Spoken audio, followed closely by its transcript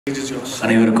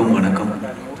அனைவருக்கும் வணக்கம்.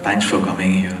 Thanks for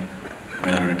coming here.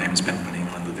 உங்களோட டைம் ஸ்பெண்ட் பண்ணி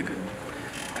வந்ததுக்கு.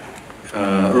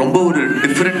 ரொம்ப ஒரு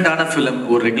டிஃப்ரெண்ட்டான ஃபிலிம்,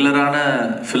 ஒரு ரெகுலரான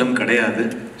ஃபிலிம் கிடையாது.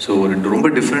 ஸோ ஒரு ரொம்ப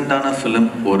டிஃப்ரெண்ட்டான ஃபிலிம்,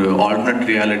 ஒரு ஆல்டர்னேட்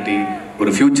ரியாலிட்டி,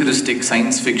 ஒரு futuristic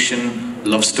science fiction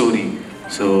love story.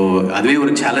 So அதுவே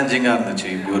ஒரு சேலஞ்சிங்காக இருந்துச்சு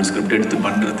இப்படி ஒரு ஸ்கிரிப்ட் எடுத்து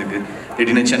பண்ணுறதுக்கு.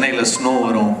 திடீர்னு சென்னையில் ஸ்னோ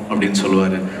வரும் அப்படின்னு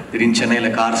சொல்லுவார், திடீர்னு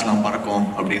சென்னையில் கார்ஸ்லாம் பறக்கும்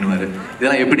அப்படின்னுவார்.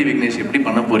 இதெல்லாம் எப்படி விக்னேஷ் எப்படி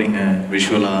பண்ண போகிறீங்க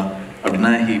விஷுவலாக அப்படின்னா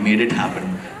he made it happen.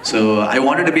 So I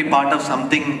wanted to be part of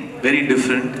something very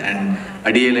different and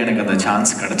adiyaeல எனக்கு அந்த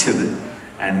சான்ஸ் கிடைச்சது.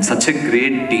 And such a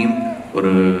great team,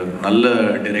 ஒரு நல்ல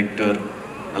டைரக்டர்,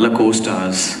 நல்ல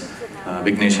கோஸ்டார்ஸ்,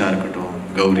 விக்னேஷாக இருக்கட்டும்,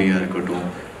 கௌரியாக இருக்கட்டும்,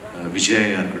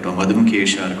 விஜயா இருக்கட்டும்,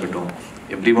 மதும்கேஷாக இருக்கட்டும்,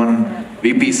 எவ்ரிஒன்,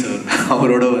 விபி சார்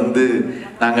அவரோட வந்து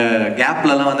நாங்கள்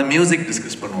கேப்லலாம் வந்து மியூசிக்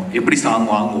டிஸ்கஸ் பண்ணுவோம். எப்படி சாங்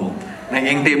வாங்குவோம்,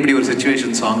 என்கிட்ட எப்படி ஒரு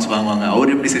சுச்சுவேஷன் சாங்ஸ் வாங்குவாங்க,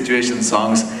 அவர் எப்படி சுச்சுவேஷன்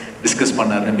சாங்ஸ் டிஸ்கஸ்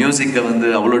பண்ணார். மியூசிக்கை வந்து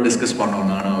அவ்வளோ டிஸ்கஸ் பண்ணோம்.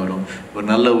 நானும் அவரும் ஒரு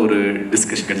நல்ல ஒரு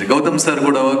டிஸ்கஷன் கிடைச்சி. கௌதம் சார்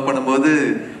கூட ஒர்க் பண்ணும்போது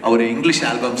அவர் இங்கிலீஷ்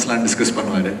ஆல்பம்ஸ்லாம் டிஸ்கஸ்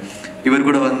பண்ணுவார். இவர்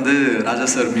கூட வந்து ராஜா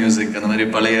சார் மியூசிக், அந்த மாதிரி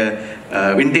பழைய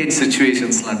விண்டேஜ்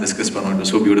சுச்சுவேஷன்ஸ்லாம் டிஸ்கஸ் பண்ணுவார்.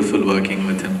 So beautiful working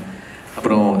with him.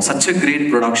 அப்புறம் such a great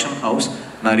production house.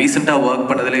 நான் ரீசெண்டாக work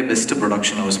பண்ணதிலே best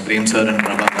production house frame sir and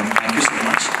Prabhakaran. Thank you so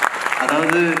much.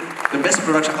 அதாவது த பெஸ்ட்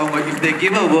ப்ரொடக்ஷன். அவங்க if they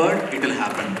give a word it will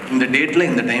happen. இந்த டேட்டில்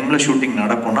இந்த டைமில் shooting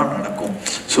நடக்கும்னா நடக்கும்.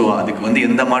 ஸோ அதுக்கு வந்து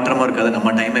எந்த மாற்றமும் இருக்காது.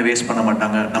 நம்ம டைமை வேஸ்ட் பண்ண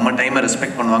மாட்டாங்க, நம்ம டைமை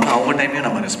ரெஸ்பெக்ட் பண்ணுவாங்க, அவங்க டைமையும்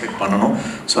நம்ம ரெஸ்பெக்ட் பண்ணணும்.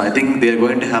 So I think they're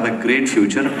going to have a great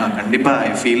future. நான் கண்டிப்பாக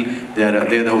I feel there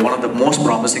one of the most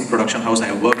promising production house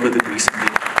I work with recently.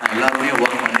 நான் எல்லாருமே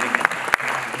ஒர்க் பண்ணியிருக்கேன்.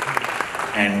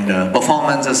 அண்ட்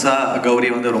பர்ஃபார்மன்ஸஸாக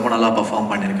கௌரி வந்து ரொம்ப நல்லா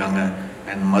பர்ஃபார்ம் பண்ணியிருக்காங்க.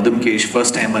 அண்ட் மதும்கேஷ்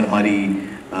ஃபர்ஸ்ட் டைமர் மாதிரி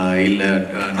இல்லை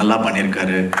நல்லா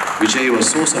பண்ணியிருக்காரு. Vijay was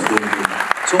so supportive.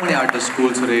 So many artist,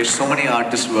 school Suresh, so many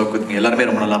artist work with me. எல்லாருமே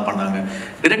ரொம்ப நல்லா பண்ணாங்க.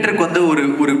 டிரெக்டருக்கு வந்து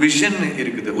ஒரு விஷன்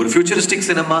இருக்குது. ஒரு ஃபியூச்சரிஸ்டிக்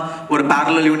சினிமா, ஒரு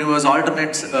பேரலல் யூனிவர்ஸ்,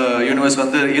 ஆல்டர்னேட்ஸ் யூனிவர்ஸ்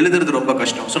வந்து எழுதுறது ரொம்ப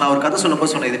கஷ்டம். ஸோ நான் ஒரு கதை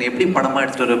சொல்லும்போது சொன்னேன், இதை எப்படி படமாக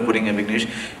எடுத்துகிட்டு வர போகிறீங்க விக்னேஷ்,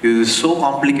 இது ஸோ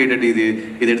காம்ப்ளிகேட்டட், இது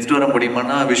எடுத்துகிட்டு வர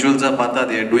முடியுமானா விஷுவல்ஸாக பார்த்தா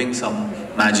they are doing some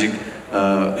magic.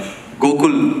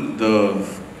 Gokul, the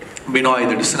Binoy,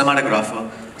 the cinematographer,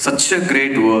 such a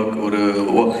great work. ஒரு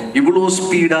இவ்வளோ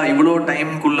ஸ்பீடாக இவ்வளோ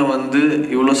டைம்குள்ளே வந்து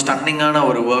இவ்வளோ ஸ்டன்னிங்கான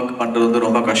ஒரு ஒர்க் பண்ணுறது வந்து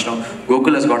ரொம்ப கஷ்டம்.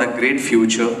 Gokul has got a great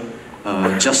future.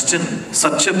 Justin,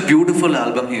 such a beautiful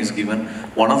album he has given.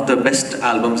 One of the best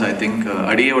albums I think.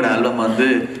 அடியோட ஆல்பம் வந்து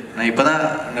நான் இப்போ தான்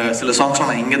சில சாங்ஸ்லாம்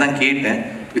நான் இங்கே தான் கேட்டேன்.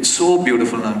 It's so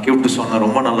beautiful. நான் கேட்டு சொன்னேன்,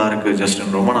 ரொம்ப நல்லா இருக்குது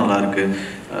ஜஸ்டின், ரொம்ப நல்லா இருக்குது.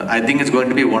 I think it's going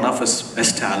to be one of his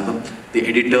best album. The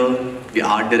editor, the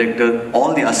art director, all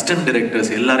the assistant directors,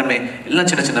 எல்லாருமே எல்லாம்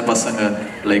சின்ன சின்ன பசங்க,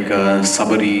 லைக்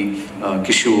சபரி,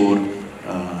 கிஷோர்,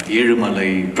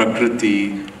 ஏழுமலை, பிரகிருதி,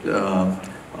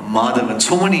 மாதவன்,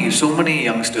 so many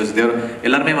youngsters. தேர்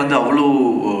எல்லாருமே வந்து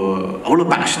அவ்வளோ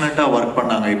பேஷனட்டாக ஒர்க்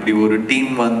பண்ணாங்க. இப்படி ஒரு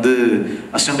டீம் வந்து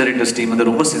அசிஸ்டன்ட் டைரக்டர்ஸ் டீம் வந்து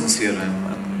ரொம்ப sincere.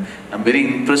 I'm very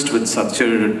impressed with such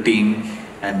a team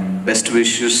and best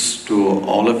wishes to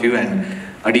all of you. And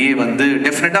adiyae வந்து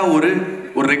டெஃபினட்டாக ஒரு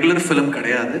ரெகுலர் ஃபிலிம்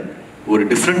கிடையாது, ஒரு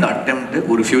டிஃப்ரெண்ட் அட்டெம்ப்ட்,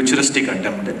 ஒரு ஃபியூச்சரிஸ்டிக்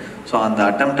அட்டெம்ப்ட். ஸோ அந்த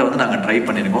அட்டெம்ப்டை வந்து நாங்கள் ட்ரை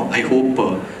பண்ணியிருக்கோம். I hope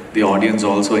the audience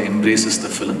also embraces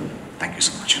the film. Thank you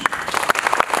so much.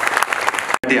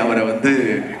 அவரை வந்து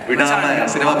விடாம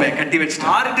சினிமா பையன் கட்டி வச்சுட்டு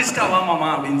ஆர்டிஸ்டா வாமாமா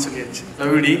அப்படின்னு சொல்லியாச்சு.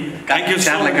 லவ்டி தேங்க்யூ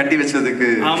சார். கட்டி வச்சதுக்கு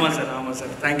ஆமாம்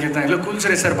sir thank you. Cool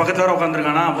Suresh sir பக்கத்தில் வர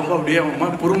உட்காந்துருக்கானா, அப்பப்போ அப்படியே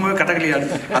பொறுமை கதகளியாடு.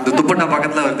 அந்த துப்பட்டா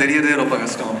பக்கத்தில் அவர் தெரியறதே ரொம்ப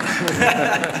கஷ்டம்.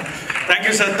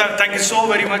 Thank you sir, thank you so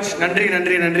very much.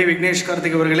 நன்றி விக்னேஷ்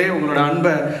கார்த்திக் அவர்களே. உங்களோட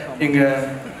அன்பை எங்கள்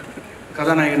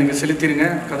கதாநாயகனுக்கு செலுத்திடுங்க,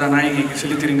 கதாநாயகிக்கு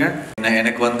செலுத்திடுங்க.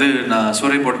 எனக்கு வந்து நான்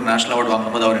சூரிய போட்டு நேஷனல் அவார்டு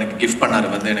வாங்கும்போது அவர் எனக்கு கிஃப்ட் பண்ணார்.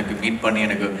 வந்து எனக்கு மீட் பண்ணி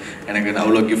எனக்கு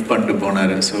அவ்வளோ கிஃப்ட் பண்ணிட்டு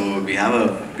போனார். So we have a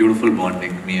beautiful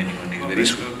bonding, me and you. Very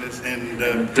and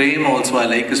frame also, I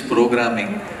like his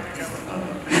programming.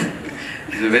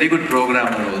 Is a very good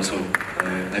programmer also.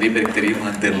 நிறைய பேருக்கு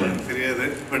தெரியுமான்னு தெரியாது,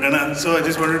 பட் ஆனால் so I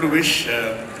just wanted to wish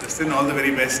Justin all the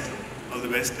very best.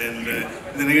 And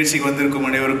இந்த நிகழ்ச்சிக்கு வந்திருக்கும்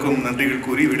அனைவருக்கும் நன்றிகள்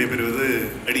கூறி விடைபெறுவது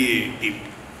அடியே டீம்.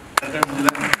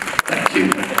 Thank you.